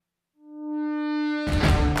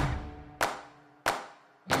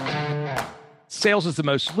sales is the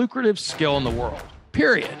most lucrative skill in the world,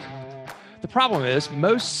 period. The problem is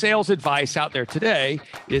most sales advice out there today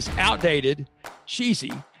is outdated,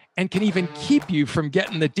 cheesy, and can even keep you from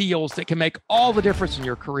getting the deals that can make all the difference in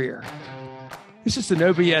your career. This is the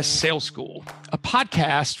No BS Sales School, a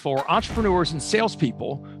podcast for entrepreneurs and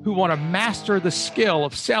salespeople who want to master the skill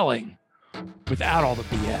of selling without all the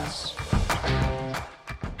BS.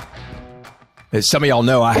 As some of y'all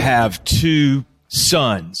know, I have two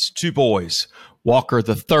sons, two boys, Walker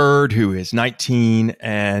the third, who is 19,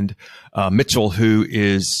 and Mitchell, who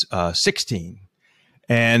is 16.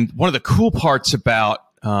 And one of the cool parts about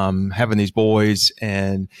having these boys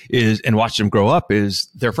and watching them grow up is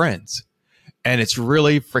they're friends. And it's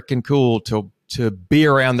really freaking cool to be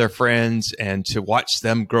around their friends and to watch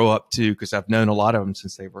them grow up too, because I've known a lot of them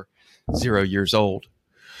since they were 0 years old.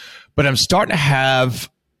 But I'm starting to have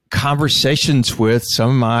conversations with some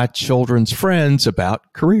of my children's friends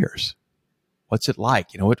about careers. What's it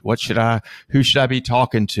like? You know, who should I be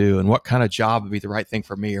talking to, and what kind of job would be the right thing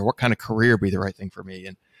for me, or what kind of career would be the right thing for me?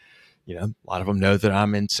 And, you know, a lot of them know that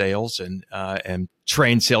I'm in sales and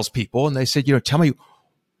train salespeople. And they said, you know, tell me,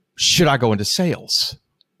 should I go into sales?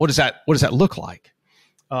 What does that look like?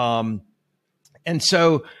 And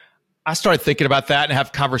so I started thinking about that and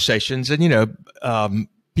have conversations, and, you know,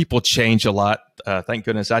 people change a lot. Thank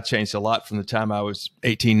goodness I changed a lot from the time I was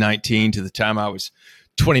 18, 19 to the time I was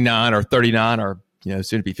 29 or 39 or, you know,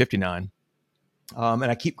 soon to be 59. And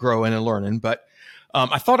I keep growing and learning. But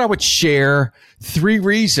I thought I would share 3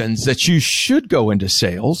 reasons that you should go into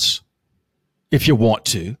sales if you want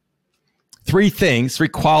to. 3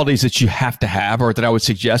 qualities that you have to have, or that I would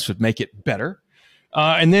suggest would make it better.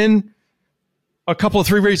 And then a couple of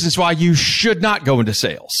 3 reasons why you should not go into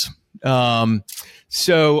sales. So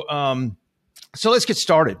let's get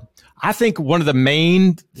started. I think one of the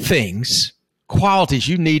main qualities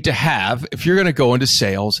you need to have if you're going to go into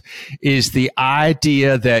sales is the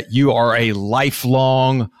idea that you are a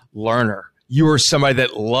lifelong learner. You are somebody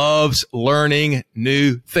that loves learning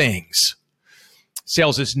new things.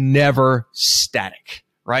 Sales is never static,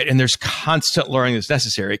 right? And there's constant learning that's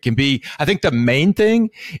necessary. It can be, I think the main thing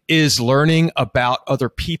is learning about other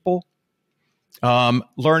people,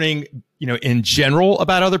 learning, you know, in general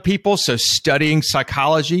about other people. So studying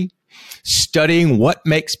psychology, studying what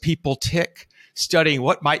makes people tick, studying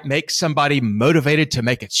what might make somebody motivated to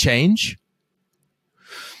make a change.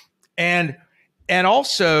 And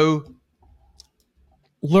also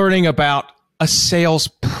learning about a sales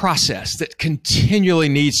process that continually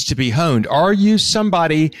needs to be honed. Are you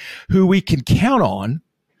somebody who we can count on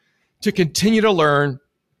to continue to learn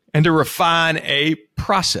and to refine a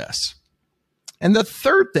process? And the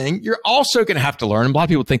third thing, you're also going to have to learn, and a lot of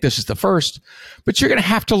people think this is the first, but you're going to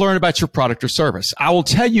have to learn about your product or service. I will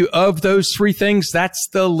tell you, of those 3 things, that's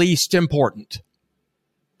the least important.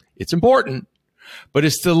 It's important, but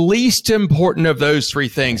it's the least important of those 3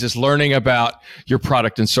 things is learning about your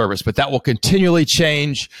product and service. But that will continually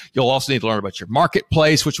change. You'll also need to learn about your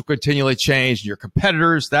marketplace, which will continually change, your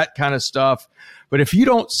competitors, that kind of stuff. But if you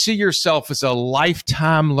don't see yourself as a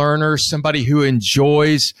lifetime learner, somebody who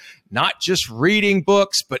enjoys not just reading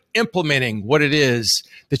books, but implementing what it is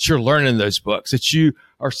that you're learning in those books, that you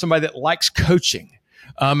are somebody that likes coaching,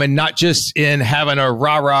 and not just in having a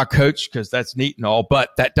rah-rah coach, because that's neat and all,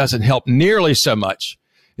 but that doesn't help nearly so much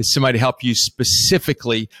as somebody to help you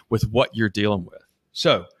specifically with what you're dealing with.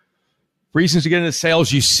 So reasons to get into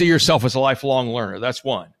sales, you see yourself as a lifelong learner. That's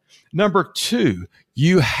 1. Number 2,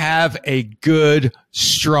 you have a good,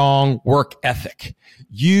 strong work ethic.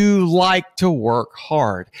 You like to work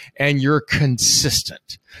hard and you're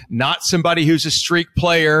consistent, not somebody who's a streak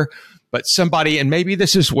player, but somebody, and maybe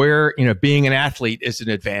this is where, you know, being an athlete is an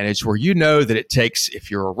advantage, where you know that it takes,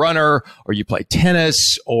 if you're a runner or you play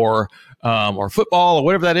tennis or football or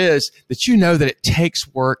whatever that is, that you know that it takes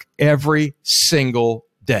work every single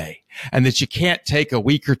day and that you can't take a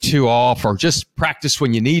week or 2 off or just practice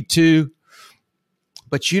when you need to.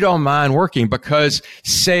 But you don't mind working, because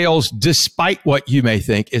sales, despite what you may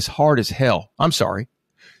think, is hard as hell. I'm sorry.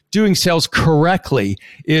 Doing sales correctly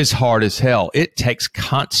is hard as hell. It takes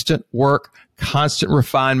constant work, constant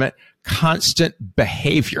refinement, constant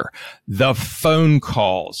behavior. The phone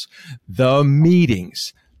calls, the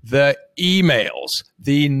meetings, the emails,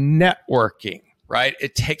 the networking, right?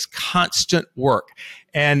 It takes constant work.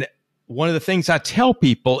 And one of the things I tell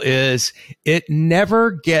people is it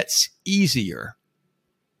never gets easier.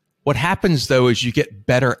 What happens, though, is you get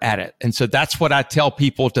better at it. And so that's what I tell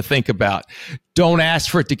people to think about. Don't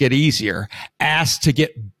ask for it to get easier. Ask to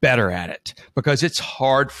get better at it, because it's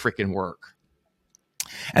hard freaking work.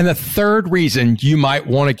 And the third reason you might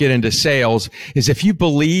want to get into sales is if you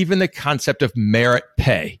believe in the concept of merit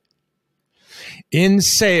pay. In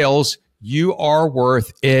sales, you are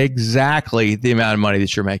worth exactly the amount of money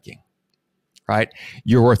that you're making, right?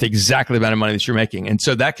 You're worth exactly the amount of money that you're making. And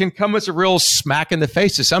so that can come as a real smack in the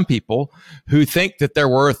face to some people who think that they're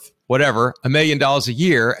worth whatever, $1 million a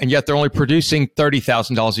year, and yet they're only producing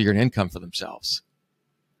 $30,000 a year in income for themselves.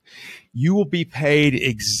 You will be paid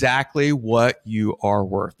exactly what you are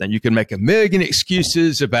worth. And you can make a million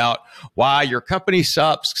excuses about why your company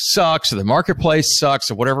sucks, or the marketplace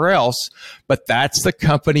sucks, or whatever else, but that's the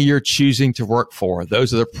company you're choosing to work for.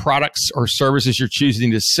 Those are the products or services you're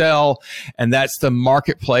choosing to sell, and that's the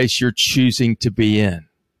marketplace you're choosing to be in.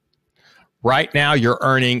 Right now, you're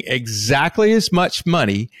earning exactly as much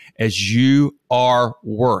money as you are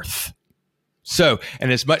worth. So,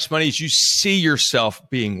 and as much money as you see yourself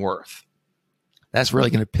being worth. That's really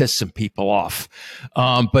going to piss some people off.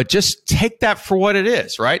 But just take that for what it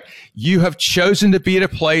is, right? You have chosen to be at a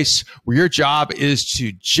place where your job is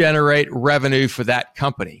to generate revenue for that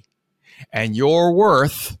company. And your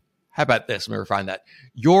worth, how about this? Let me refine that.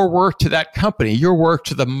 Your worth to that company, your worth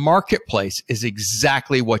to the marketplace is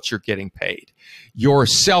exactly what you're getting paid. Your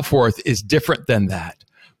self-worth is different than that.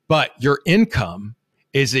 But your income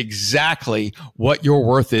is exactly what your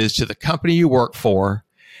worth is to the company you work for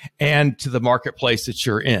and to the marketplace that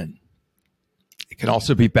you're in. It can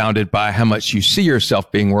also be bounded by how much you see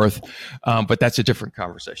yourself being worth, but that's a different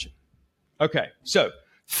conversation. Okay, so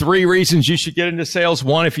 3 reasons you should get into sales.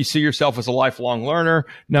 1, if you see yourself as a lifelong learner.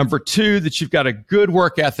 Number 2, that you've got a good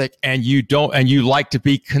work ethic and you like to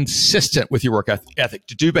be consistent with your work ethic,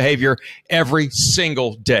 to do behavior every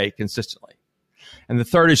single day consistently. And the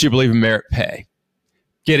 3rd is you believe in merit pay,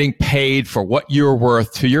 getting paid for what you're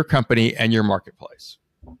worth to your company and your marketplace.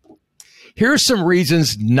 Here are some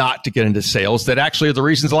reasons not to get into sales that actually are the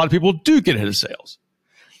reasons a lot of people do get into sales.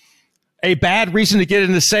 A bad reason to get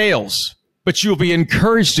into sales, but you'll be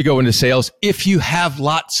encouraged to go into sales if you have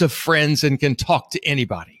lots of friends and can talk to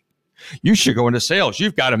anybody. You should go into sales.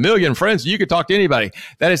 You've got 1 million friends and you can talk to anybody.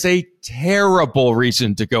 That is a terrible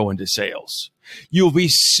reason to go into sales. You'll be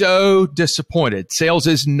so disappointed. Sales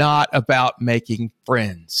is not about making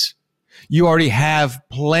friends. You already have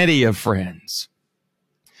plenty of friends.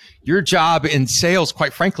 Your job in sales,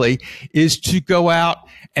 quite frankly, is to go out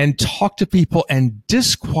and talk to people and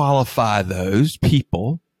disqualify those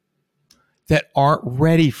people that aren't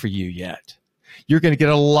ready for you yet. You're going to get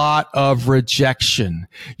a lot of rejection.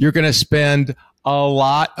 You're going to spend a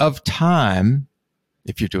lot of time,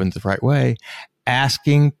 if you're doing it the right way,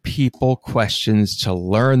 asking people questions to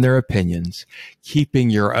learn their opinions,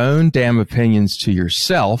 keeping your own damn opinions to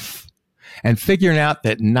yourself, and figuring out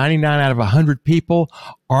that 99 out of 100 people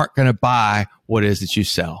aren't going to buy what it is that you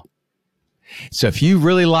sell. So if you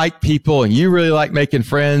really like people and you really like making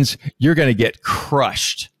friends, you're going to get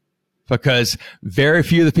crushed because very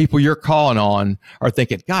few of the people you're calling on are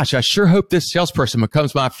thinking, gosh, I sure hope this salesperson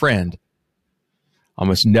becomes my friend.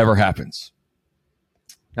 Almost never happens.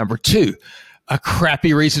 Number 2, a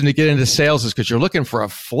crappy reason to get into sales is because you're looking for a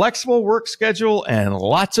flexible work schedule and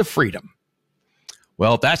lots of freedom.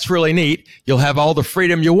 Well, that's really neat. You'll have all the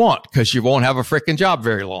freedom you want because you won't have a freaking job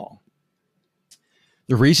very long.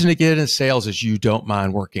 The reason to get into sales is you don't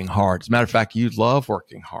mind working hard. As a matter of fact, you love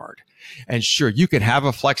working hard. And sure, you can have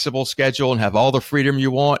a flexible schedule and have all the freedom you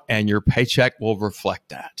want, and your paycheck will reflect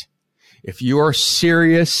that. If you are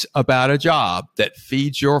serious about a job that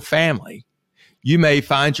feeds your family, you may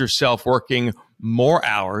find yourself working more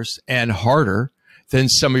hours and harder than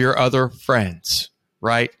some of your other friends,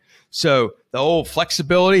 right? So the old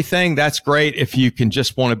flexibility thing, that's great if you can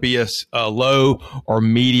just want to be a low or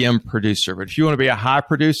medium producer. But if you want to be a high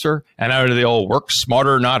producer, and out of the old work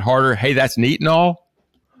smarter, not harder, hey, that's neat and all.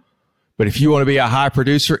 But if you want to be a high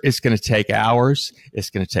producer, it's going to take hours, it's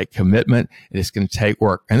going to take commitment, and it's going to take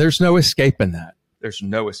work. And there's no escaping that. There's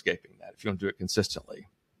no escaping that if you want to do it consistently.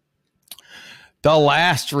 The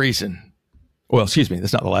last reason, well, excuse me,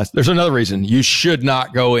 that's not the last. There's another reason you should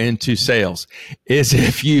not go into sales is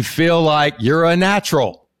if you feel like you're a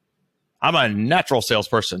natural. I'm a natural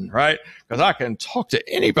salesperson, right? Because I can talk to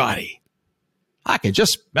anybody. I've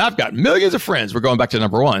got millions of friends. We're going back to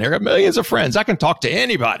number 1. I've got millions of friends. I can talk to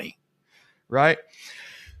anybody, right?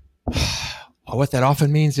 What that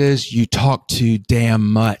often means is you talk too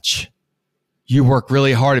damn much. You work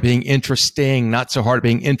really hard at being interesting, not so hard at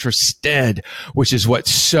being interested, which is what's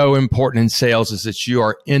so important in sales is that you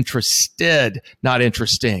are interested, not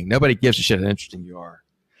interesting. Nobody gives a shit how interesting you are.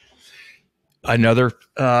 Another,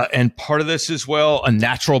 and part of this as well, a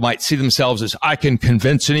natural might see themselves as, I can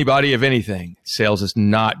convince anybody of anything.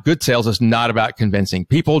 Good sales is not about convincing.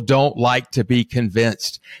 People don't like to be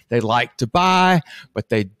convinced. They like to buy, but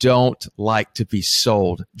they don't like to be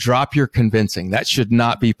sold. Drop your convincing. That should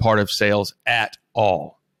not be part of sales at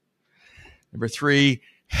all. Number 3,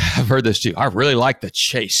 I've heard this too. I really like the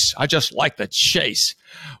chase. I just like the chase.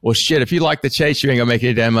 Well, shit, if you like the chase, you ain't gonna make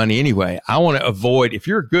any damn money anyway. I want to avoid, if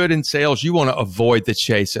you're good in sales, you want to avoid the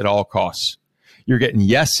chase at all costs. You're getting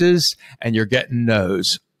yeses and you're getting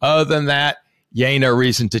nos. Other than that, you ain't no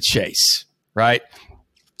reason to chase, right?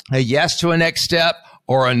 A yes to a next step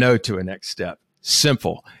or a no to a next step.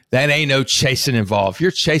 Simple. That ain't no chasing involved. If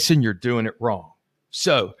you're chasing, you're doing it wrong.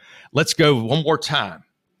 So let's go one more time.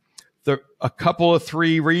 A couple of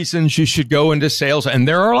 3 reasons you should go into sales, and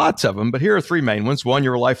there are lots of them, but here are 3 main ones. 1,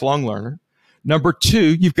 you're a lifelong learner. Number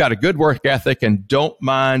 2, you've got a good work ethic and don't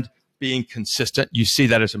mind being consistent. You see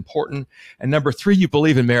that as important. And number 3, you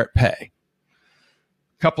believe in merit pay.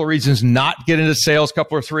 A couple of reasons not get into sales,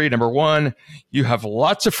 couple or 3. Number 1, you have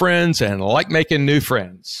lots of friends and like making new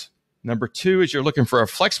friends. Number 2 is you're looking for a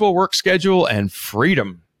flexible work schedule and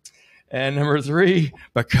freedom. And number 3,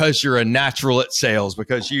 because you're a natural at sales,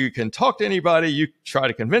 because you can talk to anybody, you try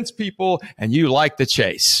to convince people, and you like the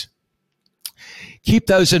chase. Keep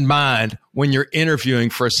those in mind when you're interviewing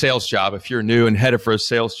for a sales job. If you're new and headed for a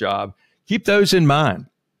sales job, keep those in mind.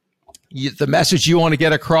 The message you want to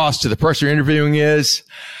get across to the person you're interviewing is,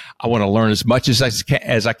 I want to learn as much as I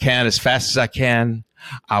can, as fast as I can.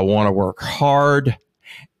 I want to work hard,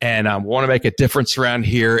 and I want to make a difference around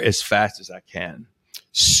here as fast as I can.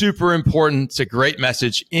 Super important. It's a great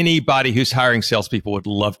message. Anybody who's hiring salespeople would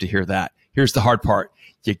love to hear that. Here's the hard part.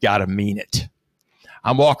 You got to mean it.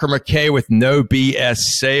 I'm Walker McKay with No BS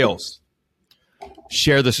Sales.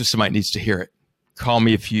 Share this with somebody who needs to hear it. Call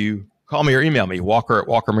me or email me,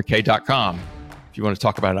 walker@walkermckay.com, if you want to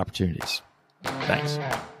talk about opportunities. Thanks.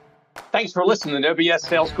 Thanks for listening to No BS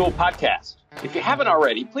Sales School podcast. If you haven't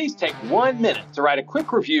already, please take 1 minute to write a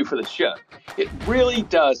quick review for the show. It really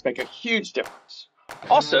does make a huge difference.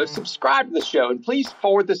 Also, subscribe to the show and please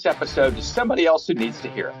forward this episode to somebody else who needs to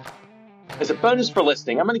hear it. As a bonus for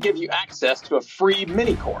listening, I'm going to give you access to a free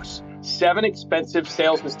mini course, 7 expensive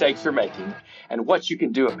sales mistakes you're making and what you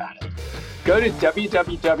can do about it. Go to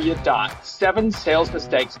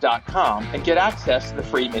www.7salesmistakes.com and get access to the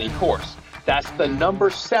free mini course. That's the number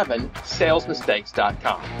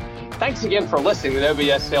 7salesmistakes.com. Thanks again for listening to the No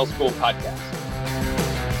BS Sales School podcast.